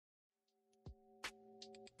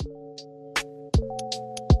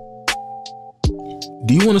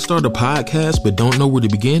Do you want to start a podcast but don't know where to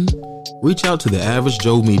begin? Reach out to The Average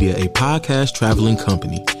Joe Media, a podcast traveling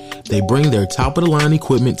company. They bring their top-of-the-line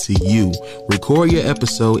equipment to you, record your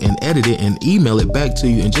episode, and edit it and email it back to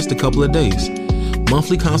you in just a couple of days.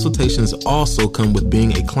 Monthly consultations also come with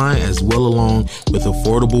being a client as well, along with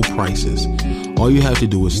affordable prices. All you have to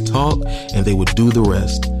do is talk, and they will do the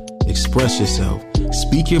rest. Express yourself,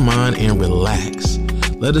 speak your mind, and relax.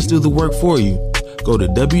 Let us do the work for you. Go to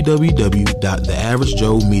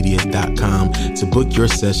www.theaveragejoemedia.com to book your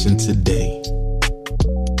session today.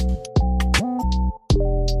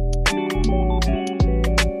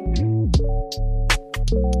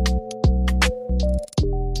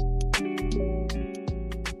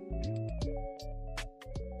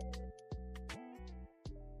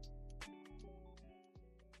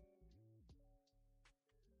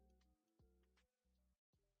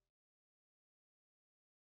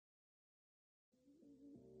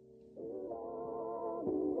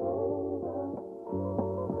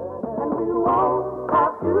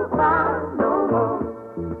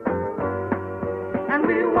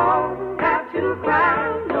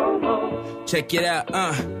 Check it out,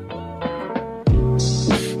 I'm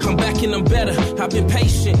back and I'm better. I've been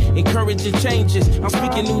patient, encouraging changes. I'm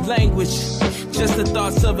speaking new language. Just the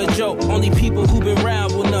thoughts of a joke. Only people who've been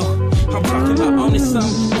around will know. I'm talking about owning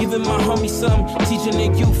some, giving my homie some, teaching the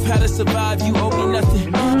youth how to survive. You owe me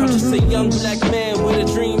nothing. I'm just a young black man with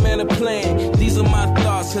a dream and a plan. These are my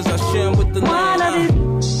thoughts, cause I share them with the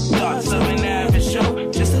land. Thoughts of an average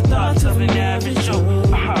show. Just the thoughts of an average show.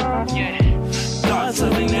 Yeah. Thoughts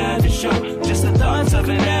of an average show. Just the thoughts of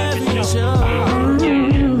an average show.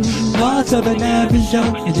 Yeah. Thoughts of an average show.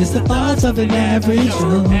 It's just the thoughts of an average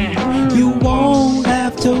show. You won't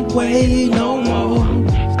have to wait no more.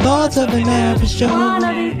 Thoughts of an average show.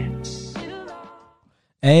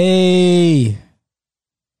 Hey.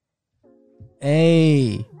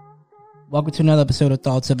 Welcome to another episode of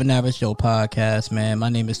Thoughts of an Average Joe podcast, man. My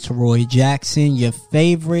name is Teroy Jackson, your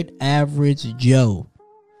favorite average Joe.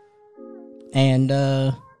 And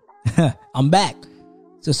I'm back.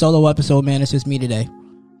 It's a solo episode, man. It's just me today.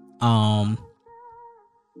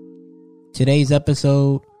 Today's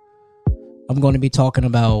episode, I'm going to be talking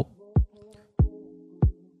about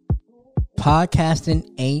podcasting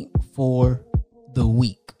ain't for the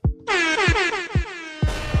weak.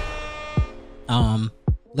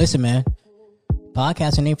 Listen, man.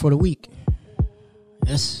 Podcasting ain't for the weak.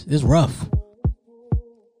 It's rough.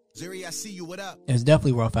 Zuri, I see you. What up? It's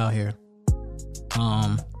definitely rough out here.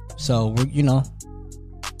 So we're,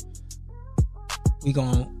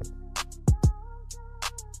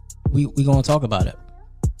 we gonna talk about it.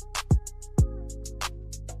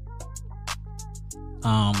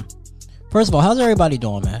 First of all, how's everybody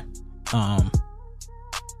doing, man? I'm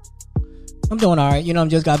doing all right. I'm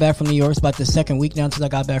just got back from New York. It's about the second week now since I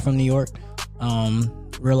got back from New York.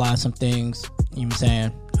 Realized some things. You know what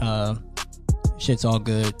I'm saying? Shit's all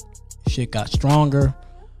good. Shit got stronger.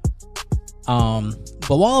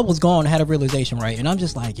 But while I was gone, I had a realization, right? And I'm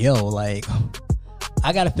just like,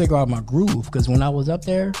 I gotta figure out my groove, because when I was up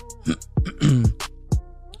there, I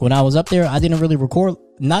didn't really record.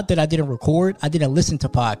 Not that I didn't record, I didn't listen to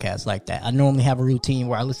podcasts like that. I normally have a routine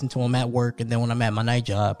where I listen to them at work and then when I'm at my night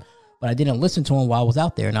job, but I didn't listen to them while I was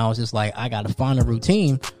out there. And I was just like, I gotta find a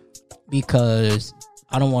routine, because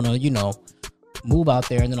I don't want to, move out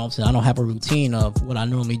there and then all of a sudden I don't have a routine of what I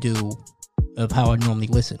normally do, of how I normally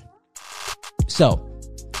listen. So,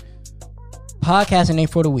 podcasting ain't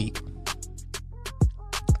for the weak.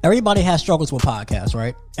 Everybody has struggles with podcasts,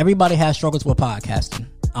 right? Everybody has struggles with podcasting.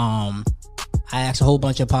 I asked a whole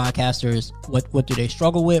bunch of podcasters what do they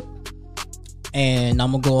struggle with, and I'm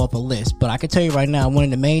gonna go off a list. But I can tell you right now, one of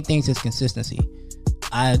the main things is consistency.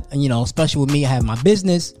 Especially with me, I have my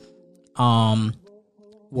business,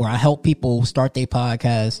 where I help people start their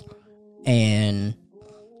podcast, and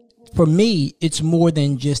for me, it's more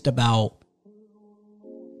than just about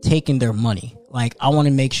taking their money. Like, I want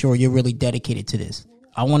to make sure you're really dedicated to this.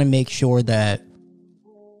 I want to make sure that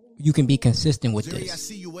you can be consistent with this. I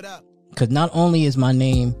see you. What up? Because not only is my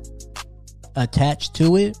name attached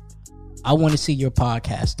to it, I want to see your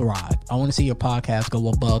podcast thrive. I want to see your podcast go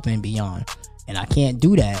above and beyond. And I can't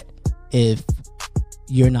do that if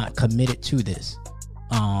you're not committed to this.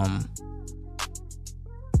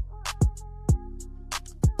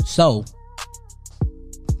 So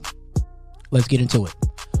let's get into it.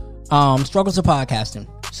 Struggles of podcasting.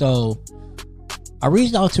 So I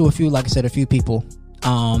reached out to a few people,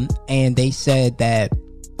 and they said that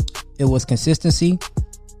it was consistency,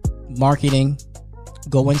 marketing,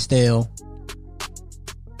 going stale,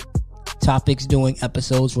 topics, doing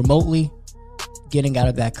episodes remotely, getting out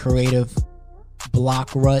of that creative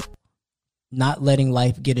block rut, not letting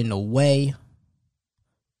life get in the way,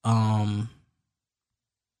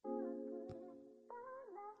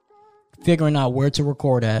 figuring out where to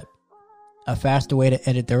record at, a faster way to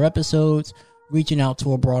edit their episodes, reaching out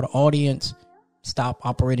to a broader audience, stop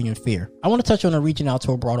operating in fear. I want to touch on the reaching out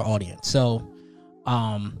to a broader audience. So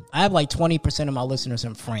I have like 20% of my listeners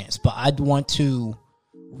in France, but I want to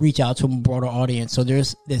reach out to a broader audience. So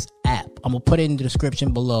there's this app. I'm going to put it in the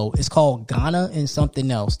description below. It's called Ghana and something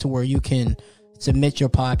else, to where you can submit your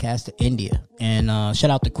podcast to India. And shout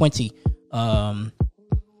out to Quincy.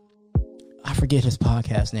 I forget his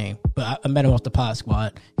podcast name, but I met him off the Pod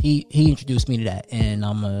Squad. He introduced me to that, and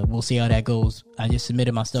we'll see how that goes. I just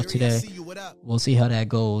submitted my stuff today. We'll see how that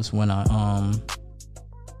goes when I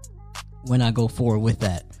go forward with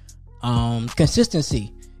that.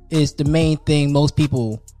 Consistency is the main thing most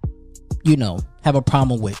people, have a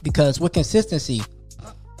problem with, because with consistency,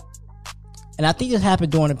 and I think this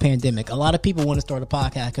happened during the pandemic, a lot of people want to start a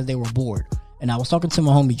podcast because they were bored. And I was talking to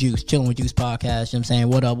my homie Juice, Chilling with Juice podcast. You know what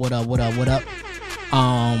I'm saying? What up?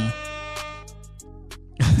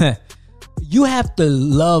 You have to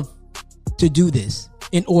love to do this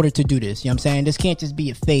in order to do this. You know what I'm saying? This can't just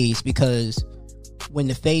be a phase, because when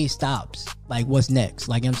the phase stops, like, what's next?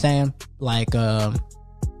 Like, you know what I'm saying? Like, the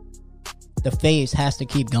phase has to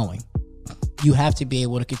keep going. You have to be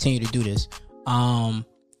able to continue to do this.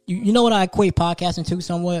 You know what I equate podcasting to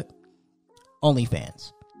somewhat?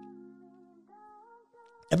 OnlyFans.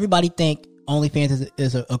 Everybody think OnlyFans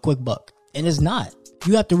is a quick buck, and it's not.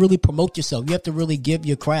 You have to really promote yourself. You have to really give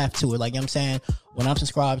your craft to it. Like, you know what I'm saying, when I'm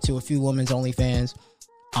subscribed to a few women's OnlyFans,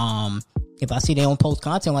 if I see they don't post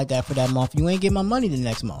content like that for that month, you ain't get my money the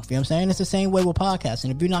next month. You know what I'm saying? It's the same way with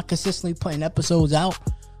podcasting. If you're not consistently putting episodes out,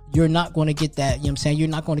 you're not going to get that, you know what I'm saying? You're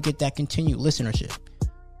not going to get that continued listenership.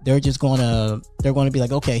 They're going to be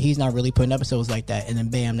like, okay, he's not really putting episodes like that. And then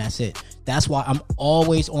bam, that's it. That's why I'm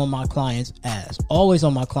always on my client's ass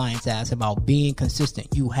about being consistent.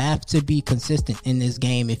 You have to be consistent in this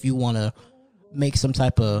game if you want to make some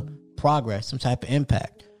type of progress, some type of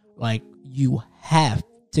impact. Like, you have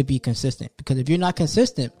to be consistent, because if you're not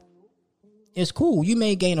consistent, it's cool. You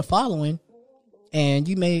may gain a following, and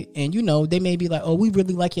they may be like, oh, we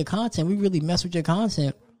really like your content. We really mess with your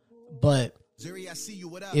content. But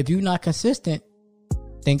if you're not consistent,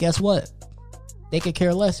 then guess what? They could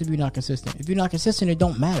care less if you're not consistent. If you're not consistent, it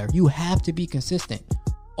don't matter. You have to be consistent.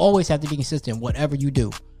 Always have to be consistent, whatever you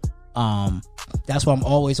do. That's why I'm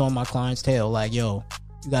always on my client's tail. Like, yo,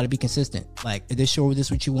 you got to be consistent. Like, is this sure this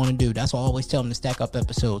is what you want to do? That's why I always tell them to stack up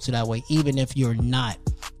episodes. So that way, even if you're not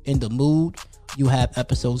in the mood, you have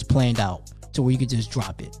episodes planned out to where you can just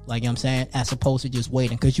drop it. Like, you know what I'm saying? As opposed to just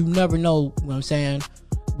waiting. Because you never know, what I'm saying,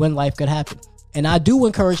 when life could happen. And I do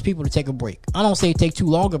encourage people to take a break. I don't say take too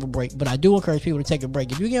long of a break, but I do encourage people to take a break.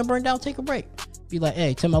 If you're getting burned out, take a break. Be like,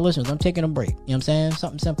 hey, tell my listeners, I'm taking a break. You know what I'm saying?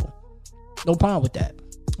 Something simple. No problem with that.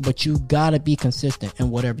 But you gotta be consistent in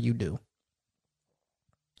whatever you do.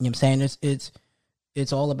 You know what I'm saying?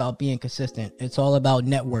 It's all about being consistent. It's all about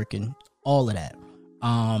networking. All of that.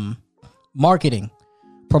 Marketing,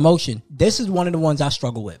 promotion. This is one of the ones I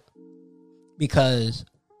struggle with, because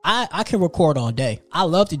I can record all day. I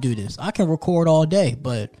love to do this. I can record all day,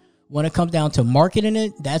 but when it comes down to marketing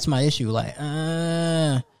it, that's my issue. Like,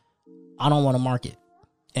 I don't want to market,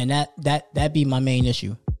 and that be my main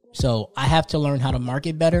issue. So I have to learn how to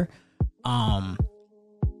market better.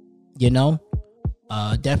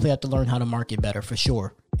 Definitely have to learn how to market better for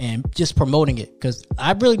sure, and just promoting it, because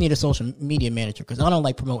I really need a social media manager, because I don't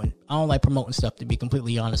like promoting. I don't like promoting stuff, to be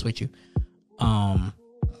completely honest with you.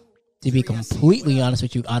 To be completely honest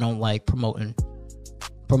with you, I don't like promoting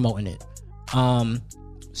it.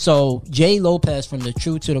 So Jay Lopez from the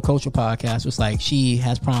True to the Culture podcast was like, she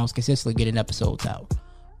has problems consistently getting episodes out.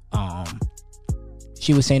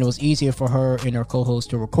 She was saying it was easier for her and her co-host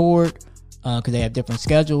to record, because they have different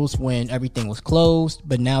schedules when everything was closed.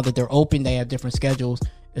 But now that they're open, they have different schedules.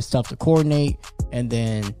 It's tough to coordinate. And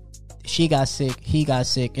then she got sick, he got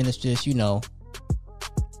sick, and it's just,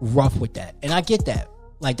 rough with that. And I get that.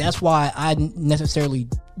 Like, that's why I necessarily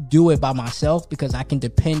do it by myself, because I can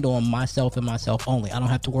depend on myself and myself only. I don't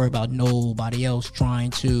have to worry about nobody else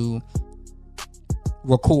trying to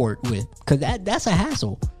record with, because that's a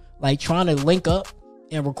hassle. Like, trying to link up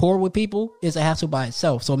and record with people is a hassle by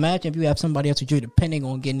itself. So imagine if you have somebody else that you're depending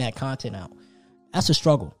on getting that content out. That's a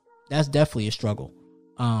struggle. That's definitely a struggle.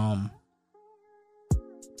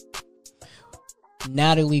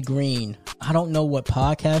 Natalie Green, I don't know what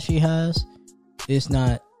podcast she has. It's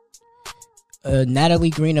not Natalie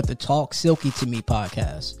Green of the Talk Silky to Me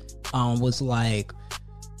podcast. Was like,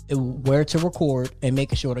 where to record and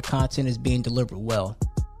making sure the content is being delivered well,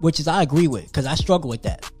 which is I agree with, because I struggle with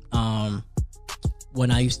that. When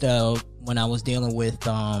I was dealing with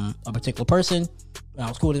a particular person, when I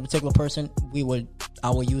was cool with a particular person, I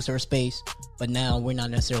would use her space, but now we're not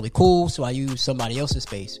necessarily cool, so I use somebody else's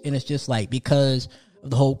space. And it's just like, because of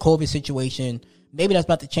the whole COVID situation, maybe that's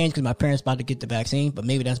about to change because my parents about to get the vaccine, but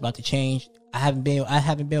maybe that's about to change. I haven't been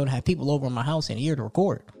able to have people over in my house in a year to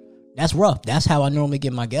record. That's rough. That's how I normally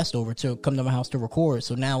get my guests over to come to my house to record.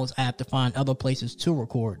 So now I have to find other places to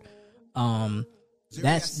record.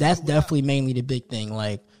 That's definitely mainly the big thing,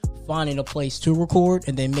 like finding a place to record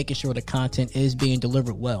and then making sure the content is being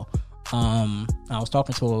delivered well. I was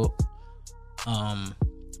talking to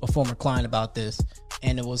a former client about this,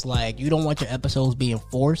 and it was like, you don't want your episodes being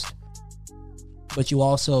forced, but you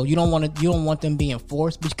don't want them being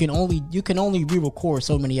forced, but you can only re-record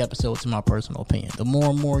so many episodes, in my personal opinion. The more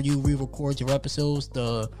and more you re-record your episodes,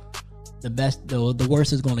 the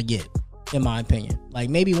worse it's going to get, in my opinion. Like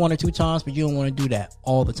maybe 1 or 2 times, but you don't want to do that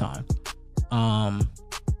all the time. And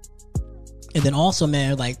then also,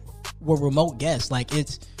 man, like with remote guests, like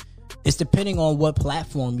it's depending on what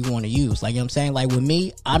platform you want to use. Like, you know what I'm saying? Like with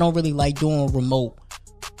me, I don't really like doing remote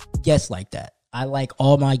guests like that. I like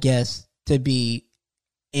all my guests to be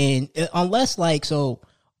in, unless I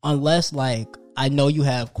know you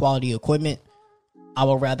have quality equipment, I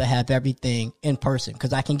would rather have everything in person,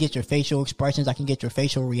 because I can get your facial expressions, I can get your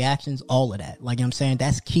facial reactions, all of that. Like, you know what I'm saying?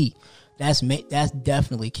 That's key. That's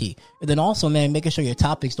definitely key. And then also, man, making sure your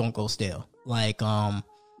topics don't go stale. Like, I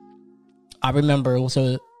remember it was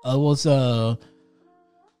a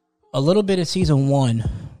little bit of season 1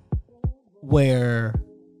 where,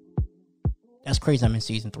 that's crazy, I'm in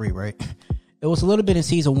season 3, right? It was a little bit in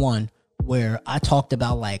season 1 where I talked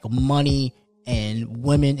about like money and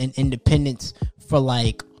women and independence for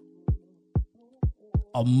like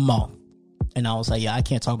a month. And I was like, yeah, I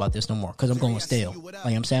can't talk about this no more because I'm going stale.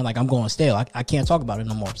 Like, I'm saying, like, I'm going stale. I can't talk about it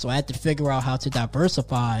no more. So I had to figure out how to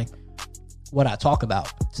diversify what I talk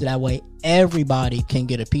about, so that way everybody can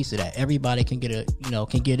get a piece of that. Everybody can get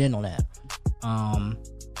in on that.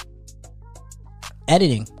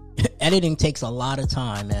 Editing takes a lot of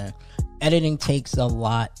time, man. Editing takes a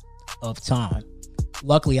lot of time.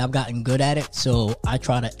 Luckily, I've gotten good at it, so I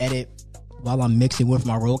try to edit while I'm mixing with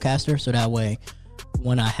my Rodecaster, so that way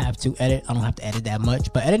when I have to edit, I don't have to edit that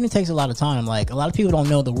much. But editing takes a lot of time. Like, a lot of people don't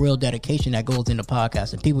know the real dedication that goes into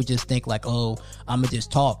podcasting. People just think like, oh, I'm gonna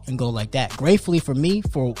just talk and go like that. Gratefully for me,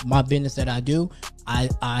 for my business that I do, I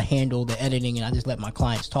handle the editing and I just let my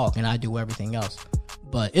clients talk and I do everything else.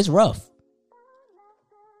 But it's rough.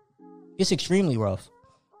 It's extremely rough.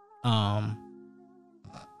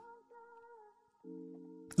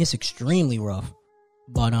 It's extremely rough.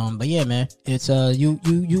 But yeah, man, it's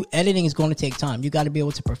you editing is going to take time. You got to be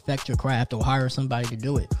able to perfect your craft or hire somebody to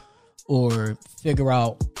do it or figure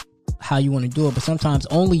out how you want to do it. But sometimes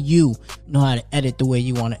only you know how to edit the way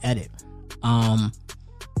you want to edit.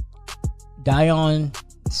 Dion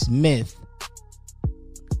Smith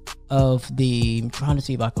I'm trying to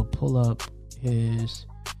see if I could pull up his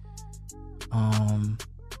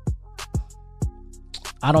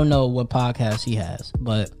I don't know what podcast he has,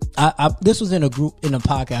 but this was in a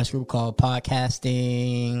podcast group called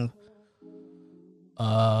Podcasting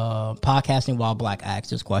While Black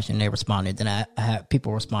asked this question. They responded. Then I had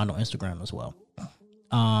people respond on Instagram as well.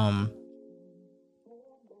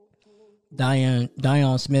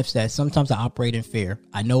 Dion Smith said, sometimes I operate in fear.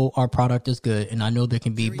 I know our product is good and I know there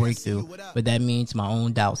can be breakthrough, but that means my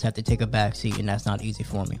own doubts have to take a backseat, and that's not easy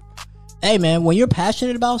for me. Hey man, when you're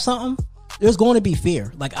passionate about something, there's going to be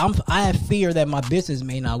fear. Like, I have fear that my business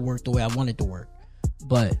may not work the way I want it to work.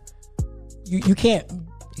 But you can't,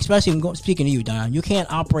 especially speaking to you, Dion, you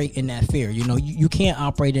can't operate in that fear. You know, you can't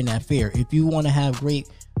operate in that fear. If you want to have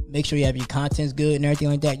make sure you have your content's good and everything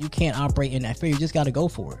like that, you can't operate in that fear. You just got to go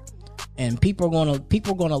for it. And people are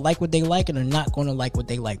gonna like what they like, and they're not gonna like what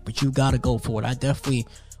they like. But you got to go for it. I definitely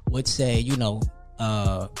would say,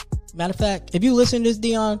 matter of fact, if you listen to this,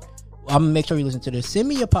 Dion, I'm gonna make sure you listen to this. Send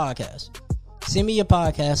me your podcast. Send me your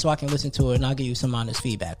podcast so I can listen to it, and I'll give you some honest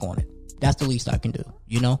feedback on it. That's the least I can do,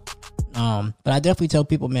 But I definitely tell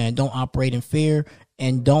people, man, don't operate in fear,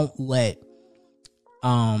 and don't let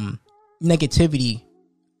negativity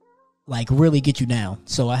like really get you down.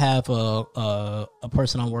 So I have a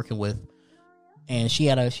person I'm working with, and she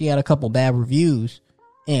had a couple bad reviews,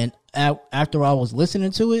 and after I was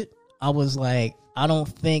listening to it, I was like, I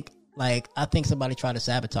think somebody tried to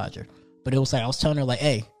sabotage her. But it was like, I was telling her like,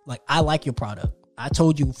 hey, like, I like your product. I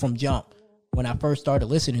told you from jump when I first started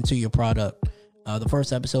listening to your product, the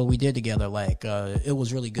first episode we did together, like, it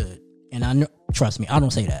was really good. And I know, trust me, I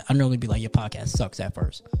don't say that. I normally be like, your podcast sucks at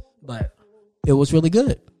first. But it was really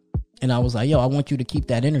good. And I was like, yo, I want you to keep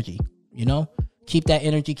that energy, you know? Keep that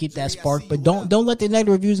energy, keep that spark. But don't let the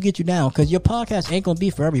negative reviews get you down, because your podcast ain't going to be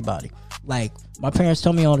for everybody. Like, my parents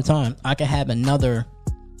tell me all the time, I could have another,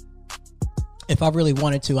 if I really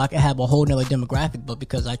wanted to, I could have a whole nother demographic, but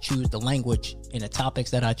because I choose the language and the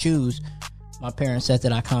topics that I choose, my parents said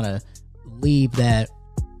that I kind of leave that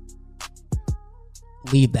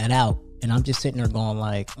out. And I'm just sitting there going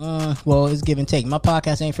like, well, it's give and take. My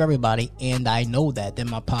podcast ain't for everybody, and I know that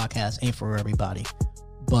my podcast ain't for everybody.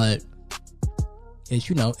 But it's,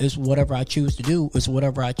 you know, it's whatever I choose to do. It's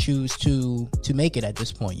whatever I choose to make it at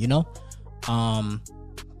this point, you know?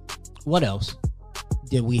 What else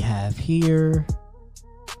did we have here?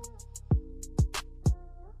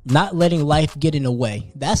 Not letting life get in the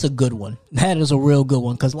way. That's a good one. That is a real good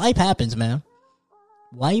one, because life happens, man.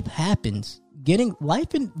 Life happens.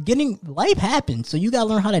 Life happens. So you gotta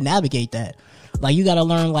learn how to navigate that. Like, you gotta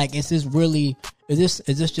learn, like, is this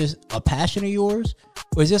just a passion of yours,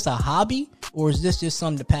 or is this a hobby, or is this just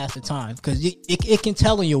something to pass the time? Because it can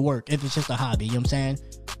tell in your work if it's just a hobby. You know what I'm saying?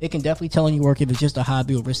 It can definitely tell in your work if it's just a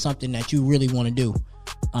hobby, or if it's something that you really want to do.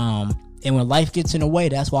 And when life gets in the way,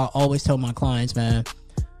 that's why I always tell my clients, man,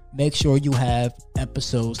 make sure you have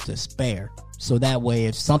episodes to spare. So that way,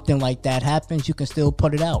 if something like that happens, you can still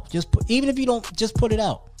put it out. Even if you don't, just put it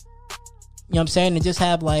out. You know what I'm saying? And just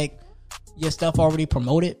have, like, your stuff already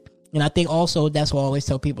promoted. And I think also that's why I always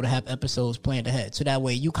tell people to have episodes planned ahead. So that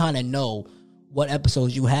way you kind of know what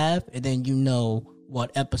episodes you have, and then you know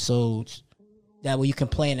what episodes, that way you can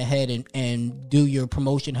plan ahead and do your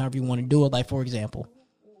promotion however you want to do it. Like, for example,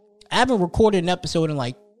 I haven't recorded an episode in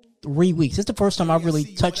like 3 weeks. It's the first time I've really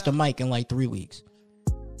touched the mic in like 3 weeks.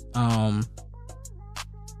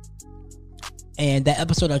 And that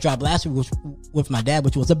episode I dropped last week was with my dad,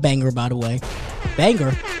 which was a banger, by the way.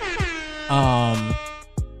 Banger.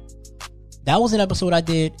 That was an episode I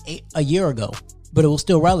did a year ago, but it was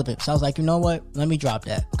still relevant. So I was like, you know what? Let me drop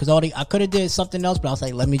that. Because I could have did something else, but I was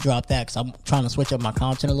like, let me drop that, because I'm trying to switch up my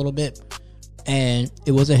content a little bit. And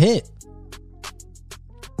it was a hit.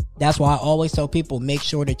 That's why I always tell people, make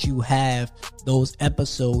sure that you have those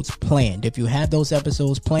episodes planned. If you have those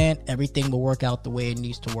episodes planned, everything will work out the way it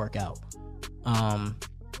needs to work out.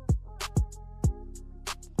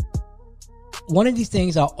 One of these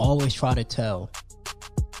things I always try to tell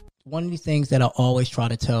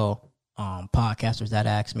podcasters that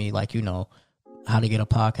ask me, like, you know, how to get a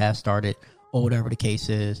podcast started or whatever the case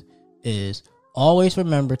is always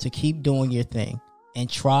remember to keep doing your thing and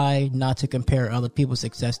try not to compare other people's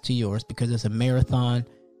success to yours, because it's a marathon,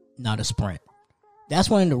 not a sprint. That's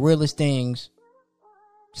one of the realest things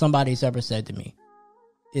somebody's ever said to me,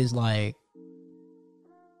 is like,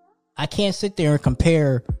 I can't sit there and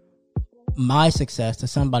compare my success to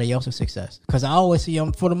somebody else's success, because I always see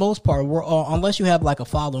them, for the most part, we're all, unless you have like a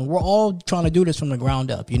following, we're all trying to do this from the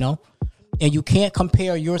ground up, you know? And you can't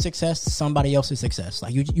compare your success to somebody else's success.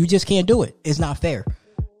 Like, you just can't do it. It's not fair.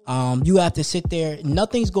 You have to sit there.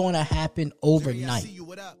 Nothing's going to happen overnight.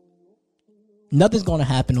 Nothing's going to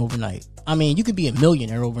happen overnight. I mean, you could be a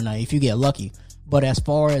millionaire overnight if you get lucky, but as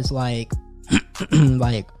far as like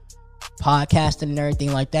like podcasting and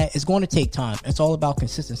everything like that, it's going to take time. It's all about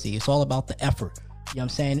consistency. It's all about the effort. You know what I'm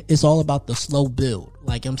saying? It's all about the slow build.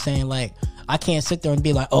 Like, I'm saying, like, I can't sit there and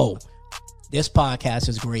be like, oh, this podcast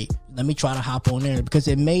is great, let me try to hop on there, because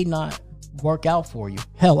it may not work out for you.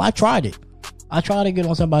 Hell, I tried it. I tried to get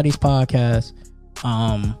on somebody's podcast,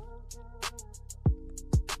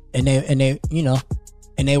 and they you know,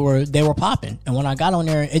 and they were popping. And when I got on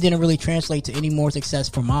there, it didn't really translate to any more success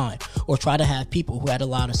for mine, or try to have people who had a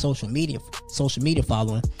lot of social media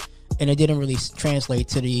following, and it didn't really translate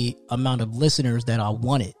to the amount of listeners that I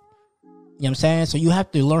wanted. You know what I'm saying? So you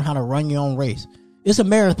have to learn how to run your own race. It's a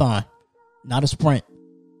marathon, not a sprint.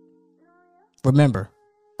 Remember,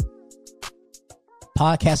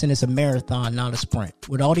 podcasting is a marathon, not a sprint.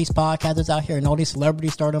 With all these podcasters out here and all these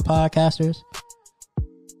celebrities starting podcasters,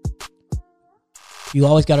 you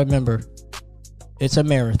always got to remember, it's a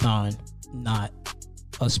marathon, not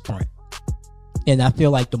a sprint. And I feel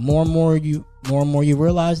like the more and more you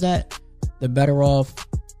realize that, the better off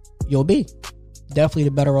you'll be. Definitely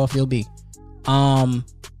the better off you'll be.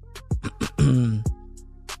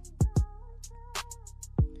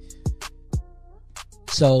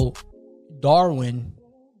 So Darwin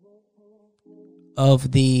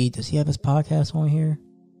of does he have his podcast on here?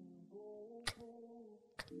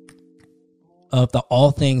 Of the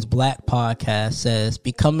All Things Black podcast says,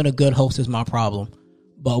 becoming a good host is my problem.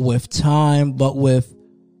 But with time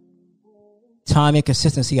and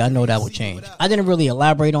consistency, I know that will change. I didn't really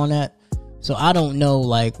elaborate on that, So I don't know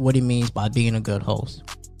like what he means by being a good host,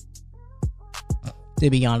 to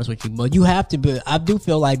be honest with you. But you have to be. I do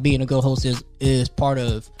feel like being a good host is part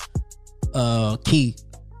of key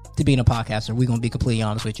to being a podcaster. We're gonna be completely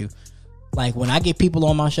honest with you. Like when I get people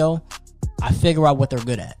on my show, I figure out what they're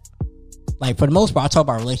good at. Like for the most part, I talk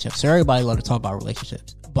about relationships. So everybody love to talk about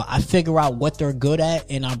relationships. But I figure out what they're good at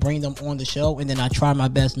and I bring them on the show, and then I try my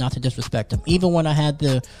best not to disrespect them. Even when I had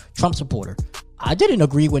the Trump supporter, I didn't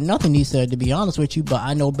agree with nothing he said, to be honest with you, but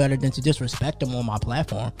I know better than to disrespect him on my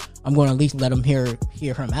platform. I'm going to at least let him hear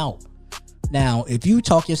him out. Now, if you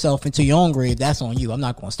talk yourself into your own grave, that's on you. I'm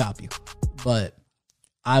not going to stop you. But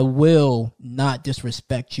I will not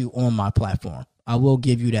disrespect you on my platform. I will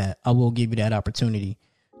give you that. I will give you that opportunity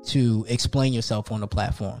to explain yourself on the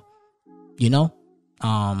platform. You know?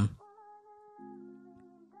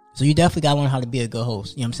 So you definitely gotta learn how to be a good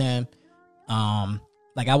host. You know what I'm saying?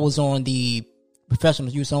 Like I was on the Professional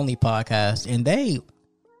Use Only podcast, and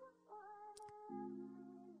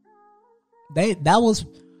that was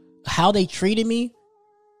how they treated me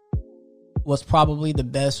was probably the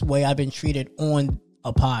best way I've been treated on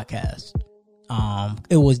a podcast.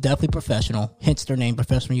 It was definitely professional, hence their name,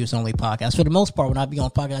 Professional Use Only Podcast. For the most part, when I be on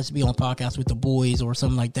podcasts, I used to be on podcasts with the boys or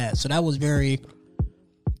something like that. So that was very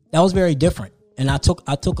different. And I took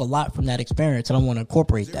a lot from that experience, and I want to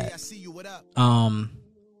incorporate that.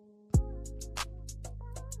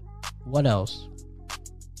 What else?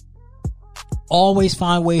 Always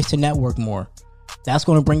find ways to network more. That's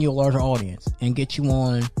going to bring you a larger audience and get you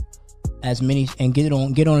on as many and get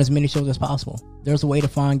on as many shows as possible. There's a way to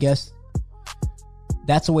find guests.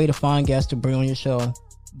 That's a way to find guests to bring on your show,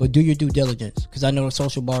 but do your due diligence, because I know the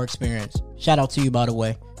Social Bar experience. Shout out to you, by the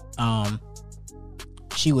way.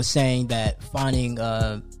 She was saying that finding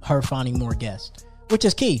more guests, which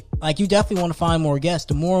is key. Like you definitely want to find more guests.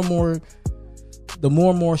 The more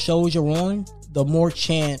and more shows you're on, the more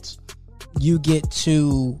chance you get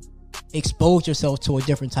to expose yourself to a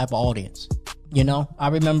different type of audience. You know, I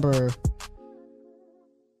remember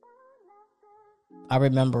I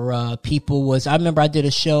did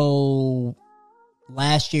a show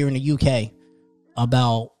last year in the UK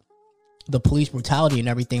about the police brutality and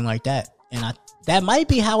everything like that. And that might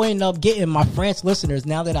be how I ended up getting my France listeners,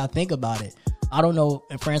 now that I think about it. I don't know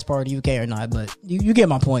if France part of the UK or not, but you get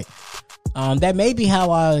my point. That may be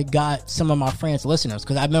how I got some of my France listeners,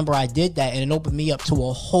 because I remember I did that and it opened me up to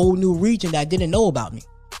a whole new region that didn't know about me.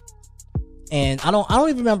 And I don't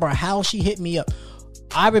even remember how she hit me up.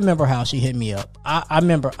 I remember how she hit me up. I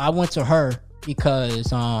remember I went to her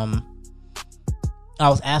because I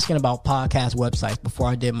was asking about podcast websites before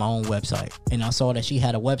I did my own website, and I saw that she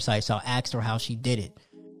had a website, so I asked her how she did it.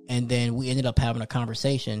 And then we ended up having a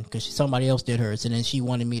conversation because somebody else did hers, and then she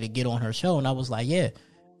wanted me to get on her show, and I was like, yeah.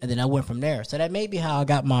 And then I went from there. So that may be how I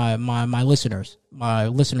got my listeners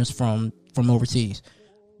from overseas.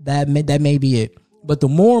 That may be it. But the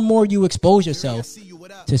more and more you expose yourself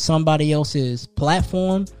to somebody else's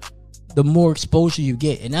platform, the more exposure you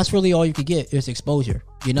get. And that's really all you could get is exposure,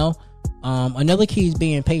 you know? Another key is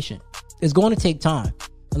being patient. It's going to take time.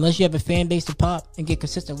 Unless you have a fan base to pop and get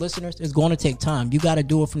consistent listeners, it's going to take time. You got to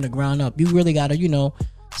do it from the ground up. You really got to,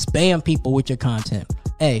 spam people with your content.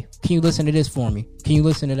 Hey, can you listen to this for me? Can you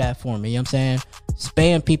listen to that for me? You know what I'm saying?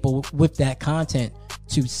 Spam people with that content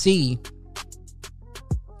to see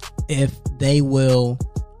if they will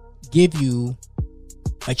give you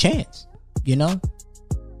a chance,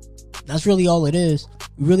 That's really all it is.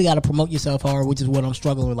 You really got to promote yourself hard, which is what I'm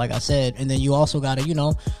struggling with, like I said. And then you also got to,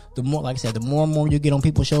 the more and more you get on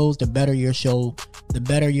people's shows, the better your show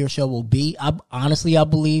will be. I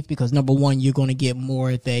believe, because number one, you're going to get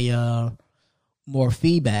more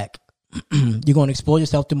feedback. You're going to expose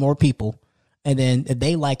yourself to more people. And then if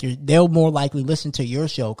they like they'll more likely listen to your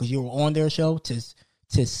show because you were on their show to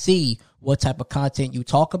see what type of content you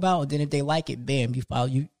talk about. And then if they like it, bam,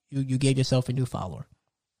 you gave yourself a new follower.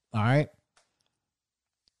 All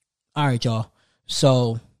right, y'all.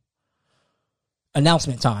 So,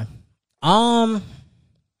 announcement time. Like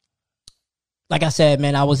I said,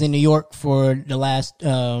 man, I was in New York for the last.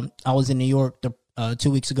 I was in New York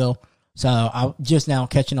 2 weeks ago, so I'm just now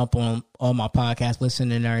catching up on all my podcast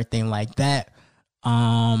listening and everything like that.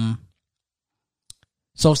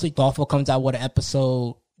 Socially Thoughtful comes out with an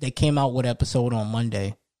episode. They came out with an episode on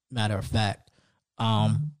Monday. Matter of fact,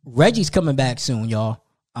 Reggie's coming back soon, y'all.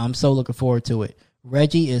 I'm so looking forward to it.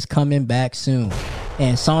 Reggie is coming back soon.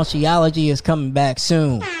 And Sociology is coming back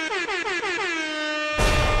soon.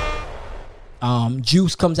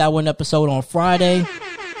 Juice comes out with an episode on Friday.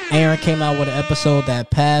 Aaron came out with an episode that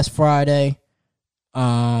past Friday.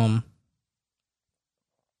 What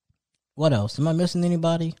else? Am I missing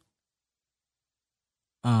anybody?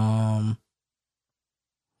 Think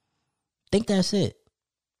that's it.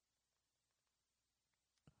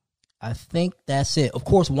 I think that's it. Of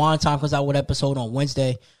course, Wine Time comes out with episode on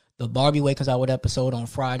Wednesday. The Barbie Way comes out with episode on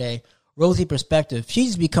Friday. Rosie Perspective, she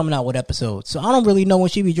just be coming out with episodes. So I don't really know when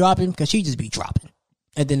she be dropping because she just be dropping.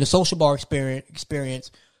 And then the Social Bar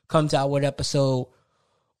Experience comes out with episode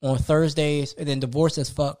on Thursdays. And then Divorced as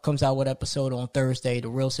Fuck comes out with episode on Thursday. The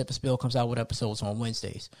Real Sip and Spill comes out with episodes on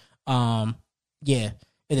Wednesdays. Yeah.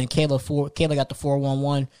 And then Kayla got the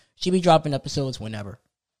 411. She be dropping episodes whenever.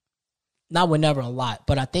 Not whenever, a lot.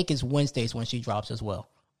 But I think it's Wednesdays when she drops as well.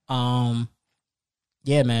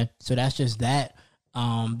 Yeah, man. So that's just that.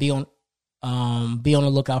 Be on the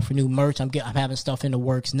lookout for new merch. I'm having stuff in the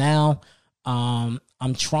works now. I'm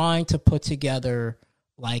trying to put together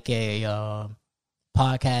like a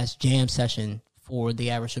podcast jam session for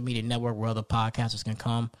the Average Joe Media Network where other podcasters can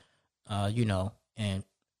come,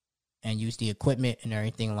 and use the equipment and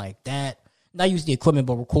everything like that. Not use the equipment,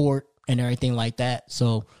 but record and everything like that.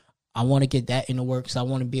 So I want to get that in the works. I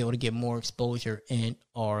want to be able to get more exposure in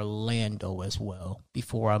Orlando as well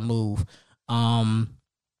before I move. I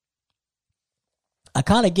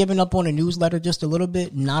kind of given up on the newsletter just a little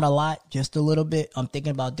bit, not a lot, just a little bit. I'm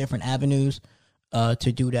thinking about different avenues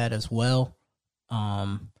to do that as well.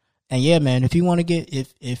 And yeah, man, if you want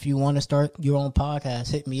to start your own podcast,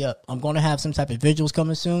 hit me up. I'm going to have some type of visuals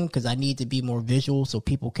coming soon because I need to be more visual so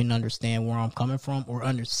people can understand where I'm coming from or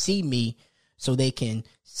see me so they can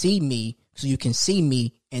see me so you can see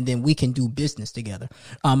me and then we can do business together.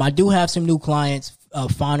 I do have some new clients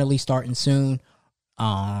finally starting soon.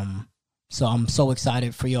 So I'm so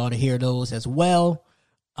excited for y'all to hear those as well.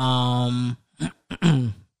 Yeah,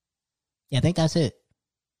 I think that's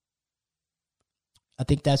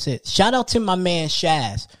it. Shout out to my man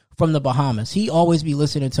Shaz from the Bahamas. He always be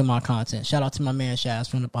listening to my content. Shout out to my man Shaz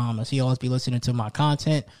from the Bahamas. He always be listening to my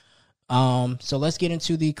content. So let's get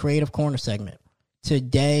into the Creative Corner segment.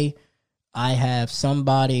 Today, I have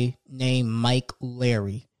somebody named Mike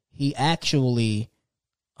Larry. He actually,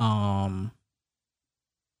 I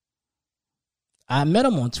met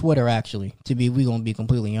him on Twitter, actually, we gonna be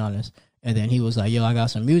completely honest. And then he was like, yo, I got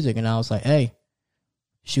some music. And I was like, hey,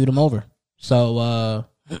 shoot him over. So,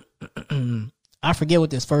 I forget what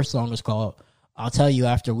this first song is called. I'll tell you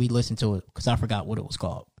after we listen to it because I forgot what it was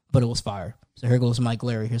called. But it was fire. So here goes Mike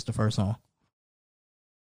Larry. Here's the first song.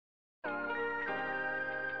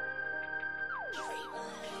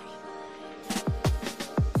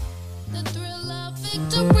 The thrill of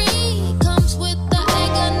victory comes with the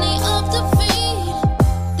agony of defeat.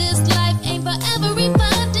 This life ain't for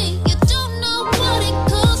everybody. You don't know what it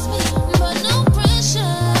cost me, but no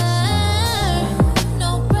pressure.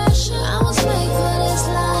 No pressure. I was made for this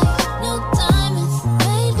life. No diamonds.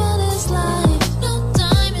 Made for this life. No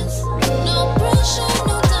diamonds. No pressure.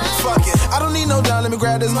 No diamonds. Fuck it. I don't need no dime. Let me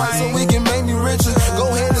grab this mic so we can make me richer.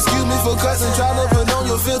 Go ahead and excuse me for cussing. Try to put on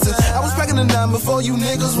your filter. I was packing the dime before you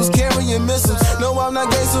niggas was carrying missiles. No, I'm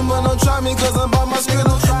not gangster, but don't try me cause I'm by my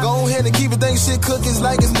scribble. Go ahead and keep it, think shit cookies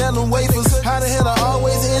like it's Nella wafers. How the hell I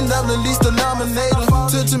always end up the least denominator?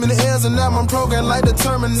 Took too many L's and now I'm programmed like the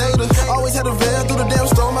Terminator. Always had a veil through the damn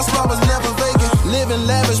store, my spot was never vacant. Living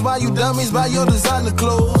lavish while you dummies buy your designer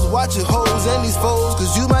clothes. Watch your hoes and these foes,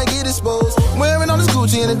 cause you might get exposed. Wearing all this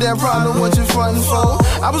Gucci and a damn problem, what you frontin' for?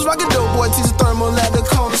 I was rocking dope boy, teacher thermal at the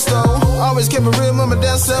corner store. Always kept it real, mama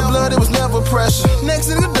dad said blood, it was never pressure. Next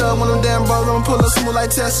to the dub, when them damn bro, I'ma pull up smooth like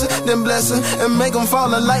Tessa, then bless her, and make them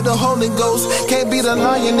fallin' like the Holy Ghost. Can't be the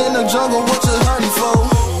lion in the jungle, what you hunting for?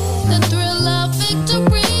 The thrill of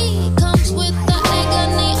victory comes with the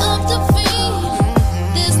agony of defeat.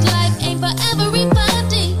 This life ain't for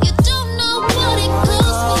everybody. You don't know what it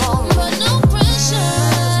cost me, but no pressure.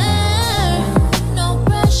 No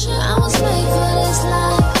pressure. I was made for this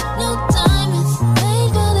life. No diamonds.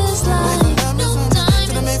 Made for this life. No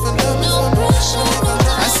diamonds. No pressure. No diamonds.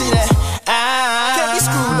 I see that. Can't be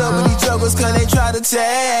screwed up with these jokers cause they try to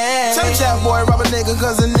tag. Tell chat boy, rob a nigga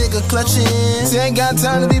cause a nigga clutching. See, ain't got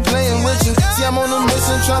time to be playing with you. See, I'm on a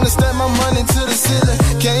mission trying to step my money to the ceiling.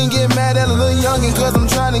 Can't get mad at a little youngin' cause I'm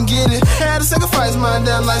trying to get it. Had to sacrifice my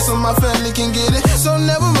damn life so my family can get it. So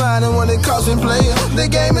never mind what it costs me playing. The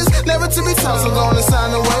game is never to be taught, so gonna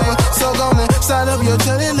sign a waiver. So gonna sign up your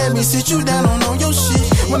tail and let me sit you down on all your shit.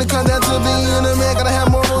 When it comes down to being a man, gotta have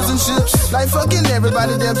morals and chips. Like fucking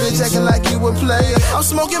everybody, that bitch acting like you a player. I'm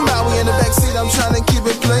smoking Maui in the backseat, I'm trying to keep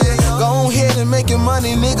it playing. Go ahead and making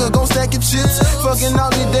money, nigga, gon' stack your chips. Fucking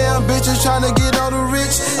all these damn bitches trying to get all the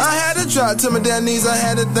rich. I had to drop to my damn knees, I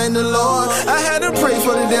had to thank the Lord. I had to pray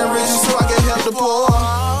for the damn rich so I can help the poor.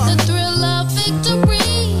 The thrill of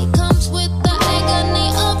victory comes with the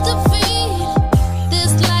agony of defeat.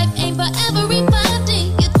 This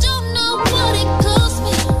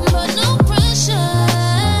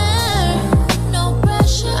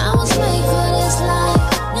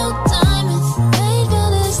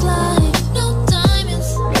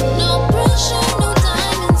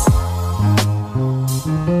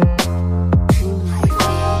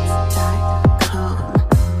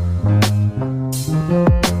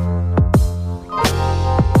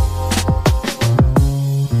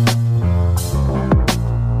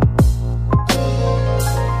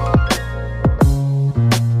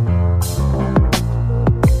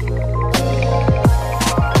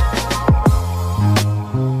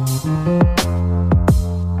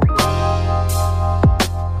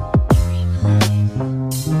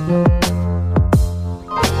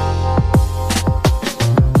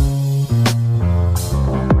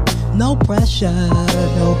pressure,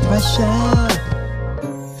 no pressure.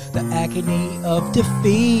 The agony of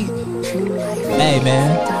defeat. Hey,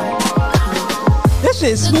 man. This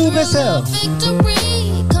shit smooth as hell.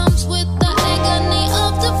 Victory comes with the agony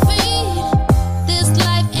of defeat. This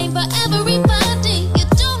life ain't for everybody. You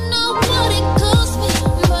don't know what it cost me,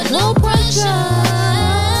 but no pressure.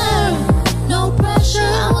 No pressure.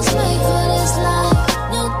 I was made for this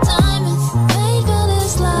life. No diamonds. Made for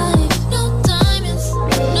this life. No diamonds.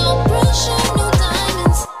 No pressure. No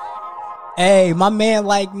diamonds. Hey, my man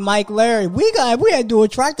like Mike Larry. We had to do a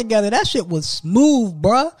track together. That shit was smooth,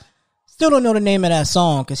 bruh. Still don't know the name of that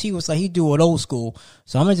song because he was like, he do it old school.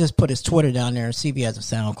 So I'm going to just put his Twitter down there and see if he has a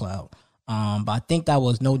SoundCloud. But I think that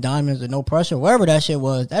was No Diamonds or No Pressure. Wherever that shit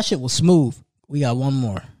was smooth. We got one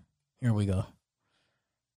more. Here we go.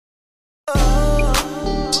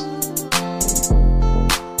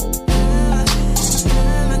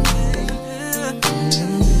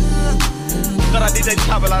 Got a DJ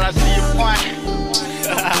Trouble and I see you point.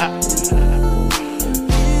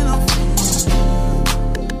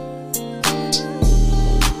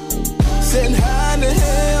 Sitting high in the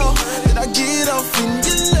hell, did I get off in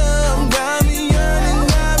your love? Got me yearning,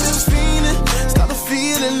 got me feeling. Started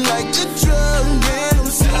feeling like a drug, man. I'm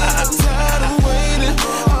sick and tired of waiting.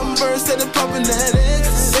 I'm bursting and pumping that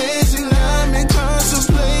ecstasy. I've been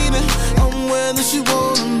contemplating on whether she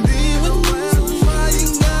wanna be with me. Why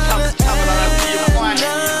you gotta act like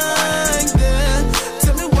that?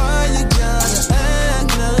 Tell me why you gotta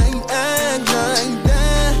act like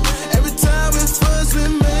that. Every time we fuss, we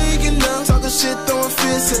making up. Talking shit, throwing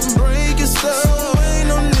fists and breaking stuff. Ain't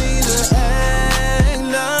no need to act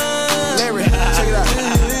like. Larry, check it out.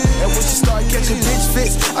 And when she start catching bitch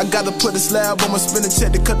fits, I gotta put a slab on my spinning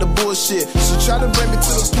check to cut the bullshit. She try to bring me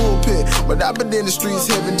to the pulpit, but I've been in the streets,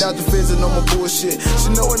 heaving down the fence and on my bullshit. She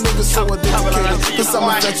know a nigga so dedicated, cause I'm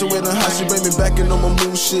infatuated on how she bring me back and on my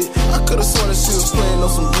mood shit. I could've sworn that she was playing on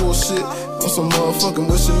some bullshit, on some motherfucking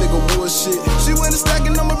wish a nigga would shit. She went and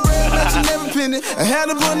stacking on my bread, now she never penny. I had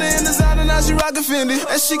her put her in the side and now she rockin' Fendi.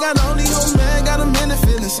 And she got all these hoes mad, got them in the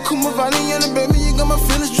feelings. Kuma Vani and the baby, you got my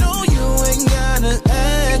feelings. Joe, you ain't gotta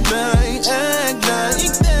act like that.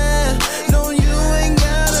 No, you ain't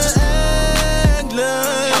gotta act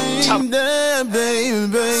like that,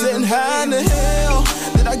 baby. Sitting high in the hell,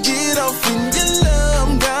 did I get off in your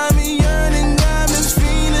love? Got me yearning, got me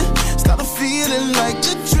feeling. Started feeling like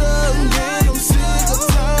a drug, man. I'm sick and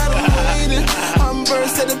tired of waiting. I'm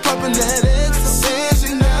bursting and pumping that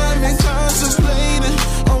ecstasy. Now I've been contemplating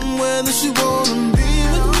on whether she wanna be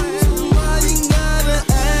with me. Why you gotta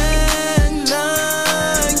act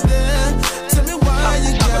like that? Tell me why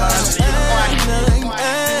you gotta act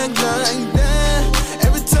like that.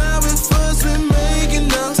 Every time we fuss, we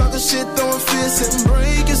making up. Talking shit, throwing fists and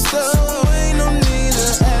breaking stuff. Ain't no need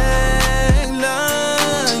to act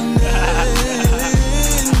like that.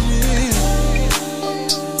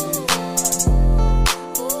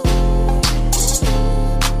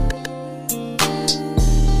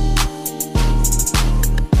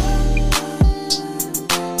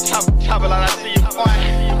 Trouble and I see you point.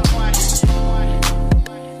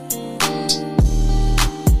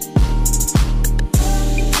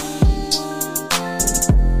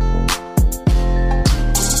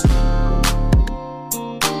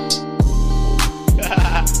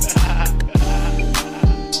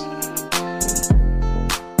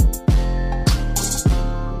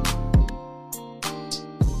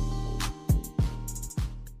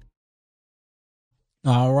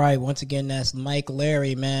 All right. Once again, that's Mike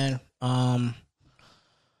Larry, man.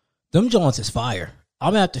 Them joints is fire.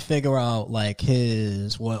 I'm gonna have to figure out like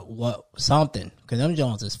his what something, because them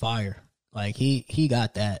joints is fire. Like he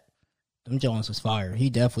got that. Them joints was fire. He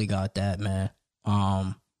definitely got that, man.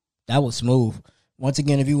 That was smooth. Once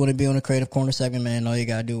again, if you want to be on the Creative Corner segment, man, all you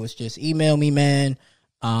gotta do is just email me, man.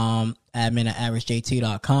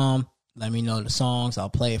 Admin@averagejt.com. Let me know the songs. I'll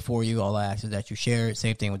play it for you. All I ask is that you share it.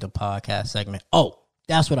 Same thing with the podcast segment. Oh,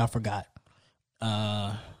 that's what I forgot.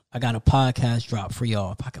 I got a podcast drop for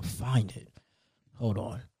y'all if I can find it. Hold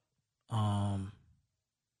on.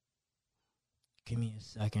 Give me a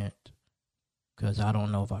second, because I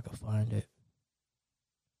don't know if I can find it.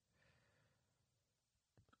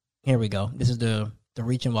 Here we go. This is the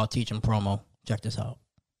Reaching While Teaching promo. Check this out.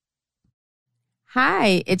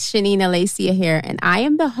 Hi, it's Shanina Lacia here, and I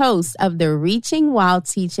am the host of the Reaching While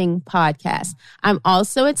Teaching podcast. I'm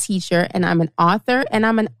also a teacher, and I'm an author, and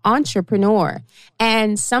I'm an entrepreneur.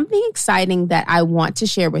 And something exciting that I want to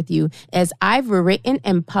share with you is I've written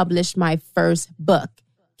and published my first book.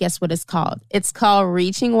 Guess what it's called? It's called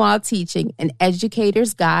Reaching While Teaching, an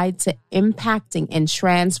educator's guide to impacting and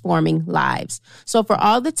transforming lives. So for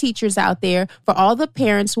all the teachers out there, for all the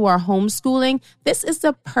parents who are homeschooling, this is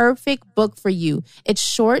the perfect book for you. It's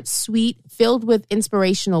short, sweet, filled with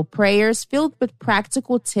inspirational prayers, filled with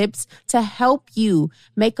practical tips to help you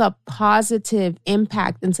make a positive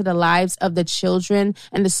impact into the lives of the children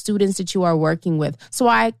and the students that you are working with. So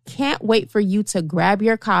I can't wait for you to grab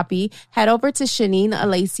your copy. Head over to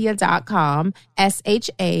ShanineAlasia.com,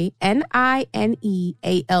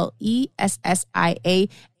 ShanineAlessia,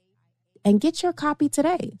 and get your copy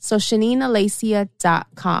today. So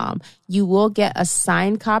ShanineAlasia.com. You will get a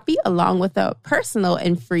signed copy along with a personal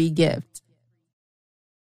and free gift.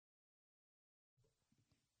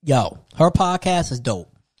 Yo, her podcast is dope.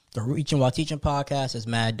 The Reaching While Teaching podcast is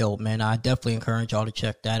mad dope, man. I definitely encourage y'all to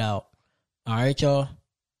check that out. All right, y'all.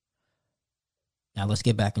 Now let's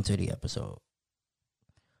get back into the episode.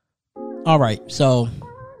 All right, so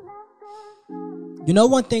you know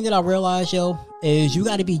one thing that I realized, yo, is you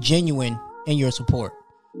got to be genuine in your support.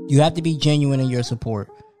 You have to be genuine in your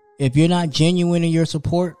support. If you're not genuine in your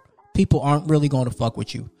support, people aren't really going to fuck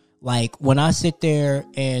with you. Like when I sit there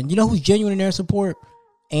and you know who's genuine in their support?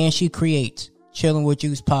 And She Creates, Chilling With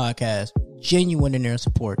You's podcast, genuine in their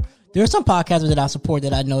support. There are some podcasters that I support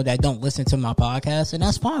that I know that don't listen to my podcast, and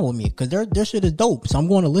that's fine with me because their shit is dope. So I'm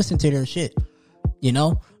going to listen to their shit, you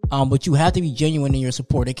know? But you have to be genuine in your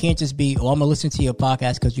support. It can't just be, oh, I'm going to listen to your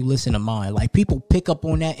podcast because you listen to mine. Like, people pick up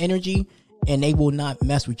on that energy, and they will not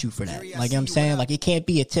mess with you for that. Like, you know what I'm saying? Like, it can't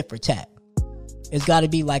be a tit for tat. It's got to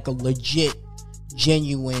be like a legit,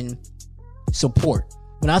 genuine support.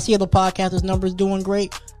 When I see other podcasters' numbers doing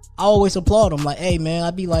great, I always applaud them. Like, hey, man,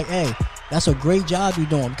 I'd be like, hey, that's a great job you're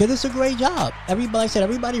doing. Because it's a great job.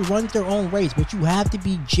 Everybody runs their own race, but you have to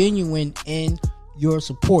be genuine in your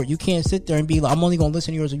support. You can't sit there and be like, I'm only going to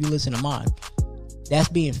listen to yours if you listen to mine. That's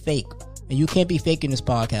being fake. And you can't be fake in this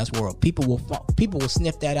podcast world. People will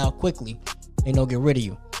sniff that out quickly and they'll get rid of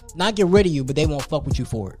you. Not get rid of you, but they won't fuck with you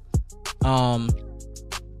for it.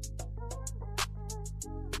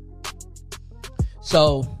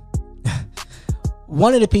 So,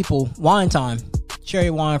 one of the people, Wine Time, Cherry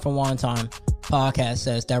Wine from Wine Time podcast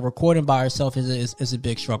says that recording by herself is a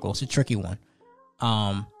big struggle. It's a tricky one.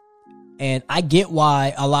 And I get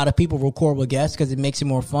why a lot of people record with guests because it makes it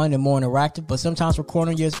more fun and more interactive. But sometimes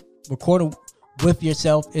recording with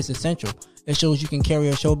yourself is essential. It shows you can carry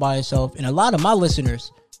a show by yourself. And a lot of my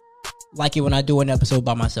listeners like it when I do an episode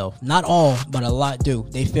by myself. Not all, but a lot do.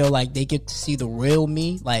 They feel like they get to see the real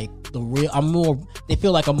me, like they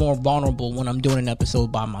feel like I'm more vulnerable when I'm doing an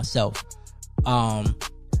episode by myself. I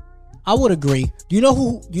would agree. Do you know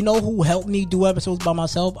who helped me do episodes by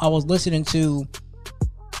myself? I was listening to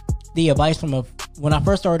the advice when I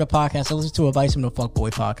first started a podcast, I listened to advice from the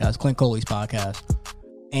Fuckboy podcast, Clint Coley's podcast.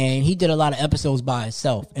 And he did a lot of episodes by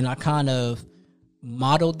himself. And I kind of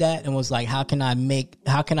modeled that and was like, how can I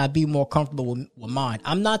be more comfortable with mine?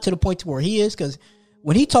 I'm not to the point to where he is, because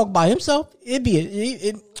when he talked by himself,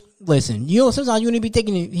 listen, sometimes you wouldn't be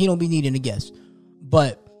thinking he don't be needing a guest.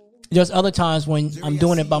 But there's other times when I'm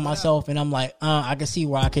doing it by myself and I'm like, I can see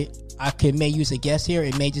where I may use a guest here.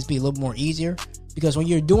 It may just be a little more easier, because when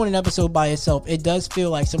you're doing an episode by yourself, it does feel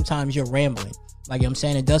like sometimes you're rambling. Like I'm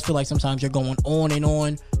saying, it does feel like sometimes you're going on and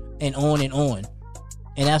on and on and on.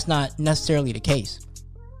 And that's not necessarily the case.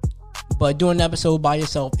 But doing an episode by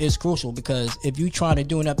yourself is crucial, because if you try to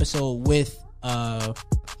do an episode with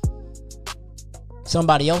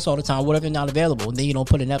somebody else all the time, what if they're not available? And then you don't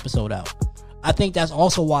put an episode out. I think that's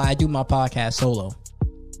also why I do my podcast solo,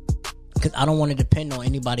 because I don't want to depend on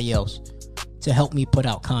anybody else to help me put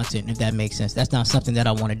out content, if that makes sense. That's not something that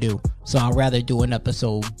I want to do. So I'd rather do an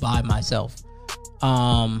episode by myself.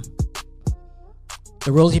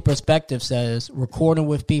 The Rosy Perspective says recording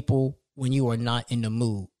with people when you are not in the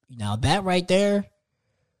mood. Now that right there,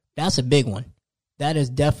 that's a big one. That is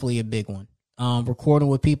definitely a big one. Recording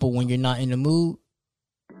with people when you're not in the mood,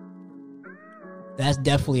 that's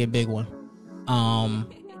definitely a big one.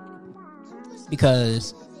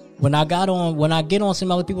 Because when I get on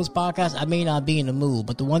some other people's podcasts, I may not be in the mood,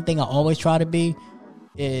 but the one thing I always try to be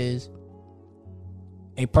is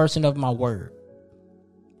a person of my word.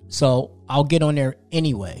 So I'll get on there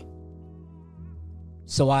anyway,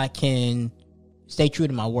 so I can stay true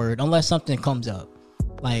to my word, unless something comes up.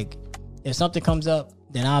 Like, if something comes up,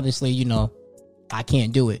 then obviously, I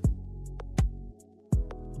can't do it.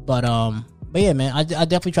 But yeah, man, I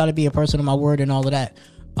definitely try to be a person of my word and all of that.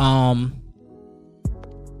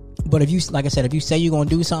 But if you say you're gonna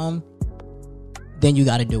do something, then you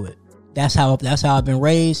got to do it. That's how I've been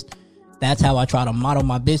raised, That's how I try to model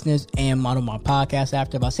my business and model my podcast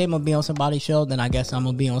after. If I say I'm gonna be on somebody's show, then I guess I'm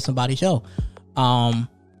gonna be on somebody's show.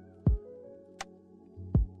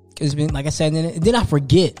 It's been, like I said, and then I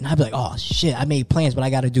forget, and I'd be like, oh shit, I made plans, but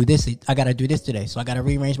I gotta do this today, so I gotta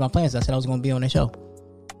rearrange my plans. I said I was gonna be on the show,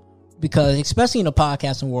 because especially in the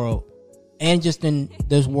podcasting world and just in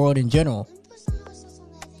this world in general,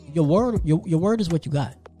 your word is what you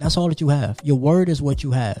got. That's all that you have. Your word is what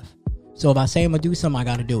you have. So if I say I'm gonna do something, I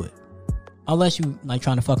gotta do it, unless you like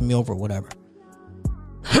trying to fuck me over or whatever.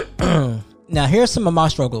 Now here's some of my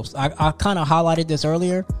struggles. I kind of highlighted this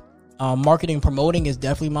earlier. Marketing, promoting is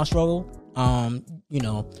definitely my struggle.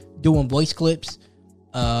 Doing voice clips,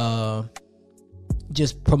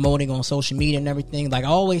 just promoting on social media and everything. Like I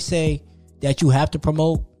always say that you have to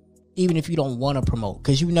promote, even if you don't want to promote,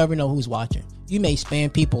 because you never know who's watching. You may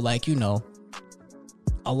spam people like,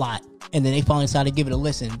 a lot, and then they finally decide to give it a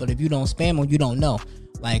listen. But if you don't spam them, you don't know.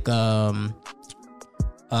 Like, I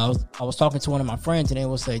was talking to one of my friends, and they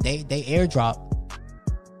will say they airdrop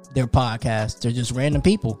their podcast to just random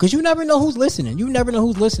people, because you never know who's listening.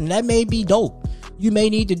 That may be dope. You may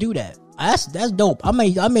need to do that. That's dope. I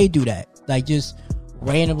may do that. Like just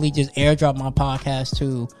randomly just airdrop my podcast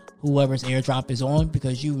to whoever's airdrop is on,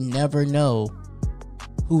 because you never know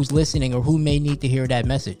who's listening or who may need to hear that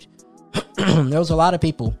message. There was a lot of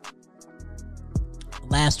people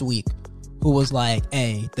last week who was like,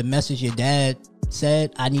 hey, the message your dad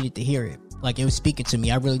said, I needed to hear it. Like, it was speaking to me.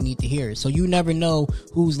 I really need to hear it. So you never know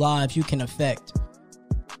whose lives you can affect,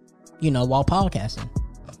 while podcasting.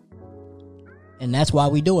 And that's why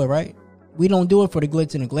we do it, right? We don't do it for the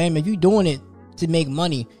glitz and the glam. If you're doing it to make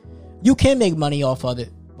money, you can make money off of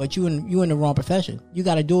it, but you in the wrong profession. You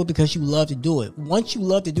got to do it because you love to do it. Once you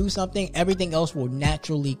love to do something, everything else will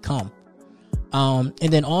naturally come. And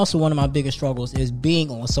then also one of my biggest struggles is being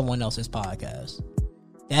on someone else's podcast.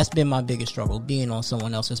 That's been my biggest struggle, being on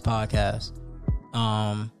someone else's podcast.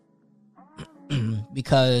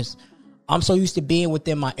 Because I'm so used to being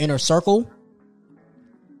within my inner circle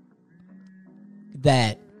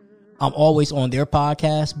that I'm always on their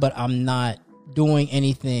podcast, but I'm not doing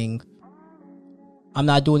anything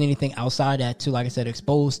outside that to, like I said,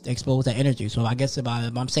 expose that energy. So I guess if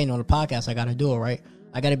I'm saying on the podcast, I got to do it, right?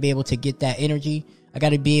 I got to be able to get that energy. I got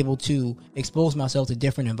to be able to expose myself to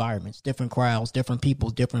different environments, different crowds, different people,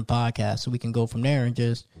 different podcasts, so we can go from there and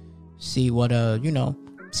just see what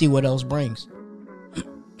see what else brings.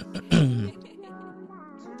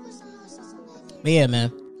 But yeah,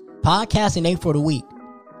 man, podcasting ain't for the weak.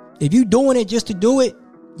 If you doing it just to do it,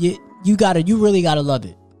 you really gotta love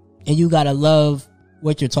it, and you gotta love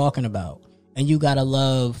what you're talking about, and you gotta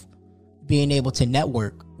love being able to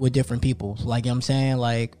network with different people. Like I'm saying,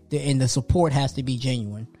 and the support has to be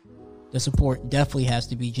genuine. The support definitely has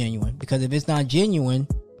to be genuine, because if it's not genuine,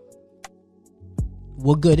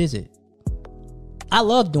 what good is it? I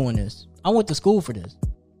love doing this. I went to school for this.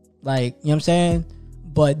 Like, you know what I'm saying?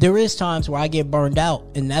 But there is times where I get burned out,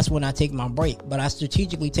 and that's when I take my break. But I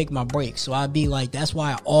strategically take my break. So I'd be like, that's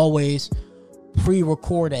why I always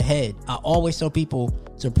pre-record ahead. I always tell people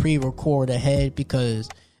to pre-record ahead, because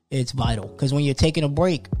it's vital. Because when you're taking a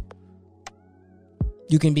break,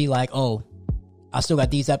 you can be like, oh, I still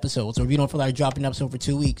got these episodes. Or if you don't feel like dropping an episode for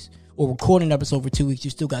 2 weeks or recording an episode for 2 weeks,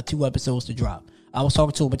 you still got 2 episodes to drop. I was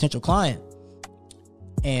talking to a potential client,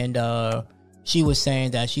 and she was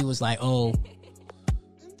saying that she was like, oh,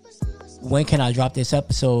 when can I drop this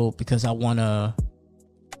episode, because I want to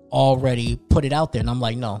already put it out there. And I'm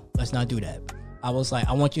like, no, let's not do that. I was like,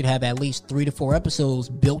 I want you to have at least 3 to 4 episodes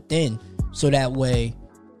built in, so that way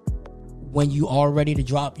when you are ready to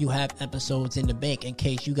drop, you have episodes in the bank in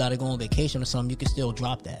case you got to go on vacation or something. You can still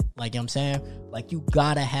drop that. Like, you know what I'm saying? Like, you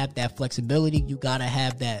got to have that flexibility. You got to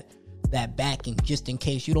have that backing, just in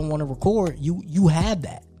case you don't want to record. You have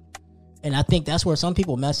that. And I think that's where some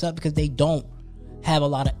people mess up, because they don't have a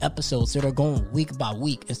lot of episodes that are going week by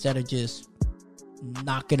week instead of just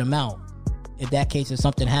knocking them out. In that case, if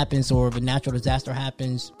something happens or if a natural disaster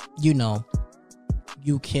happens, you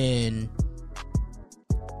can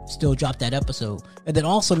still drop that episode. And then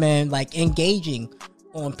also, man, like engaging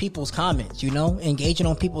on people's comments, engaging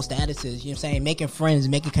on people's statuses, you know what I'm saying? Making friends,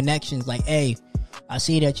 making connections. Like, hey, I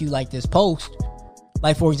see that you like this post.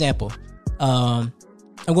 Like, for example, I'm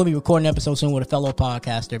going to be recording an episode soon with a fellow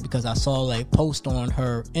podcaster, because I saw a post on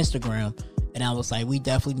her Instagram, and I was like, we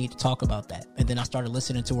definitely need to talk about that. And then I started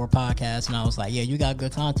listening to her podcast, and I was like, yeah, you got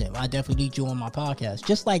good content. I definitely need you on my podcast.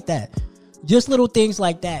 Just like that. Just little things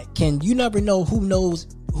like that. You never know who knows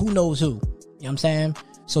who. You know what I'm saying?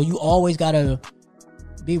 So you always got to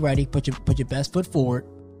be ready, put your best foot forward,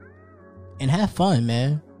 and have fun,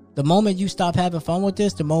 man. The moment you stop having fun with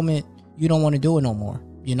this, the moment you don't want to do it no more.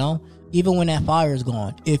 You know, even when that fire is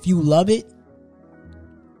gone, if you love it,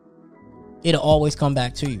 it'll always come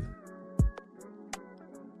back to you.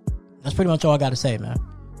 That's pretty much all I got to say, man.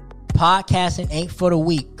 Podcasting ain't for the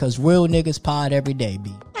weak, because real niggas pod every day,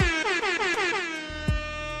 B.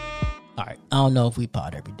 Alright, I don't know if we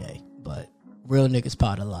pod every day, but real niggas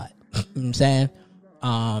pod a lot. You know what I'm saying?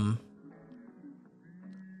 I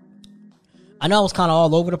know I was kind of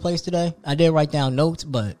all over the place today. I did write down notes,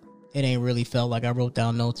 but it ain't really felt like I wrote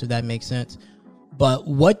down notes, if that makes sense. But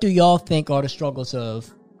what do y'all think are the struggles of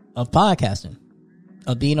podcasting?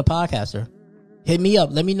 Of being a podcaster? Hit me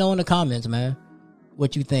up. Let me know in the comments, man,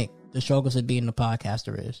 what you think the struggles of being a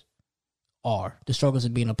podcaster is. The struggles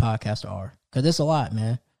of being a podcaster are. Because it's a lot,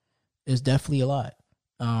 man. It's definitely a lot.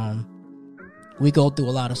 We go through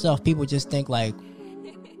a lot of stuff. People just think like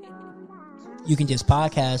you can just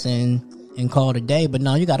podcast and call it a day. But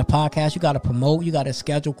no, you got to podcast. You got to promote. You got to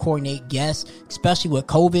schedule, coordinate guests. Especially with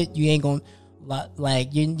COVID, you ain't going to, like,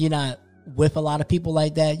 you're not with a lot of people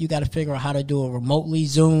like that. You got to figure out how to do it remotely,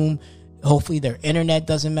 Zoom. Hopefully their internet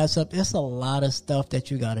doesn't mess up. It's a lot of stuff that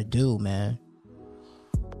you got to do, man.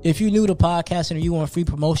 If you're new to podcasting or you want free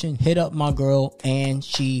promotion, hit up my girl, and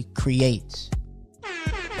she creates.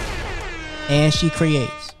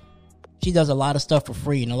 She does a lot of stuff for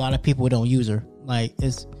free, and a lot of people don't use her. Like,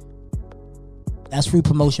 that's free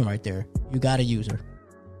promotion right there. You got to use her.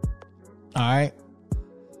 All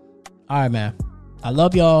right, man. I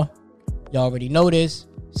love y'all. Y'all already know this.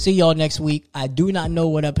 See y'all next week. I do not know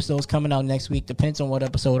what episode's coming out next week. Depends on what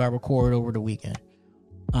episode I record over the weekend.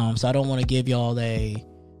 So I don't want to give y'all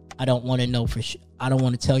I don't want to know for sure. I don't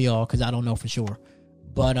want to tell y'all because I don't know for sure.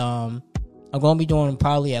 But I'm going to be doing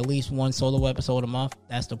probably at least one solo episode a month.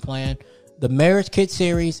 That's the plan. The Marriage Kit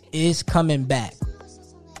series is coming back.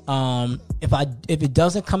 If it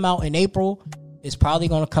doesn't come out in April, it's probably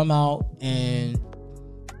going to come out in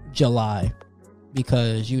July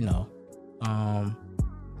because, you know,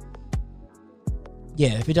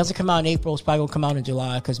 yeah, if it doesn't come out in April, it's probably going to come out in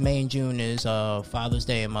July because May and June is Father's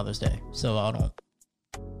Day and Mother's Day. So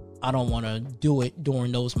I don't want to do it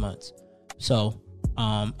during those months. So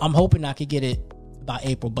I'm hoping I could get it by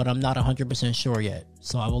April, but I'm not 100% sure yet.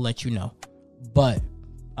 So I will let you know. But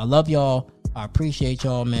I love y'all. I appreciate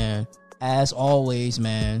y'all, man. As always,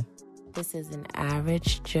 man. This is an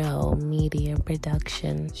Average Joe Media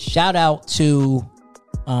production. Shout out to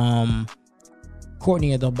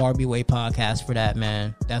Courtney of the Barbie Way podcast for that,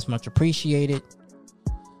 man. That's much appreciated.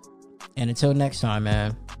 And until next time,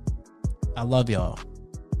 man, I love y'all.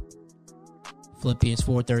 Philippians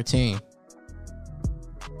 4:13.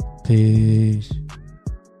 Peace.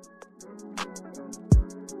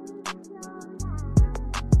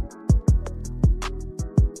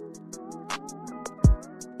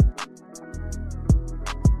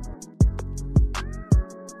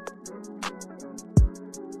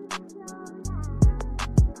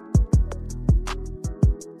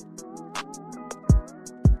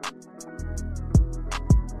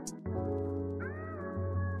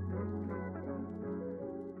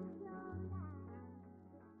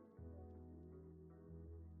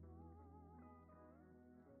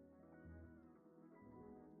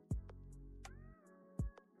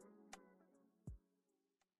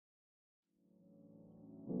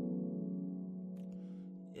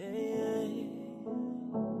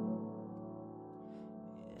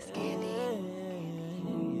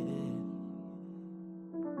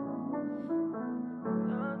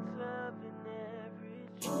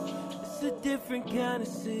 Different kind of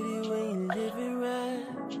city when you live it right.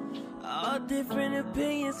 All different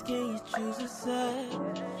opinions, can you choose a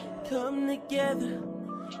side? Come together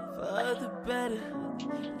for the better.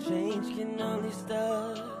 Change can only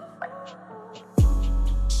start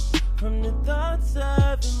from the thoughts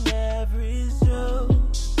of an average